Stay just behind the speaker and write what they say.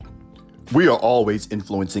We are always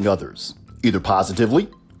influencing others, either positively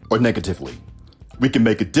or negatively. We can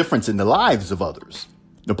make a difference in the lives of others.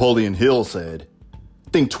 Napoleon Hill said,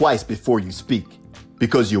 "Think twice before you speak,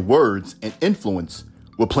 because your words and influence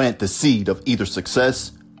will plant the seed of either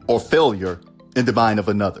success or failure in the mind of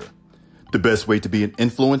another." The best way to be an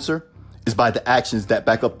influencer is by the actions that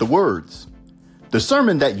back up the words. The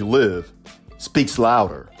sermon that you live speaks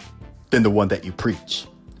louder than the one that you preach.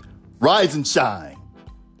 Rise and shine.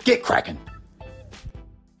 Get cracking.